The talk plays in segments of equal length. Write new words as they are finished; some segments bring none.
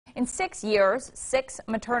In 6 years, 6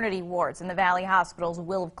 maternity wards in the Valley hospitals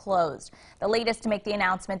will have closed. The latest to make the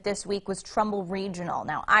announcement this week was Trumbull Regional.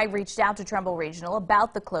 Now, I reached out to Trumbull Regional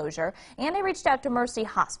about the closure, and I reached out to Mercy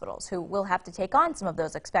Hospitals, who will have to take on some of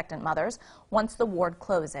those expectant mothers once the ward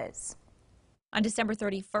closes. On December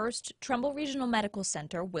 31st, Trumbull Regional Medical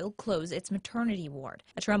Center will close its maternity ward.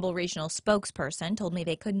 A Trumbull Regional spokesperson told me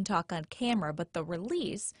they couldn't talk on camera, but the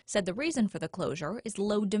release said the reason for the closure is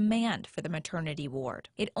low demand for the maternity ward.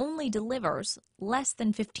 It only delivers less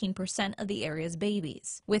than 15% of the area's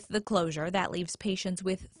babies. With the closure, that leaves patients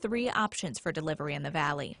with 3 options for delivery in the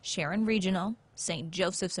Valley: Sharon Regional, St.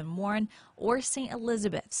 Joseph's in Warren, or St.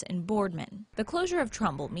 Elizabeth's in Boardman. The closure of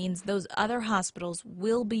Trumbull means those other hospitals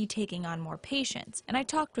will be taking on more patients, and I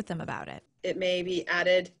talked with them about it. It may be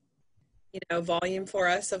added, volume for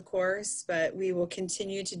us, of course, but we will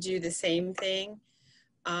continue to do the same thing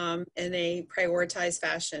in a prioritized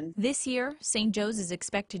fashion. This year, St. Joe's is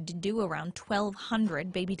expected to do around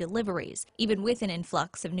 1,200 baby deliveries, even with an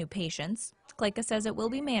influx of new patients. Kleka says it will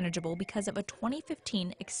be manageable because of a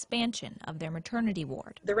 2015 expansion of their maternity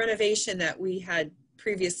ward. The renovation that we had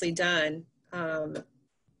previously done in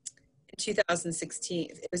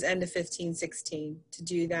 2016, it was end of 15-16, to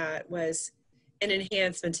do that was an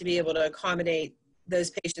enhancement to be able to accommodate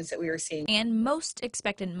those patients that we were seeing. And most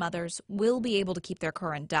expectant mothers will be able to keep their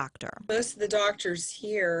current doctor. Most of the doctors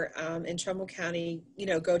here in Trumbull County,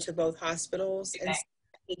 go to both hospitals and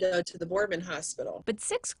they go to the Boardman Hospital. But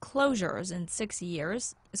 6 closures in 6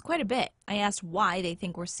 years is quite a bit. I asked why they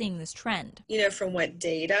think we're seeing this trend. From what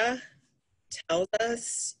data tells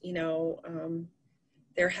us,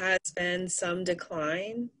 there has been some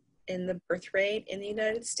decline in the birth rate in the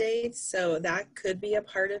United States, so that could be a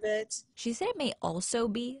part of it. She said it may also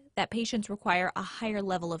be that patients require a higher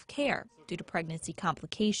level of care due to pregnancy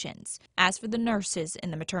complications. As for the nurses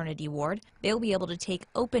in the maternity ward, they'll be able to take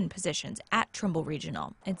open positions at Trumbull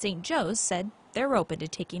Regional, and St. Joe's said they're open to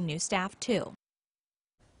taking new staff too.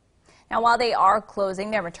 Now, while they are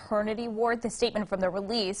closing their maternity ward, the statement from the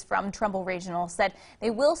release from Trumbull Regional said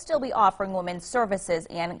they will still be offering women's services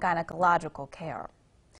and gynecological care.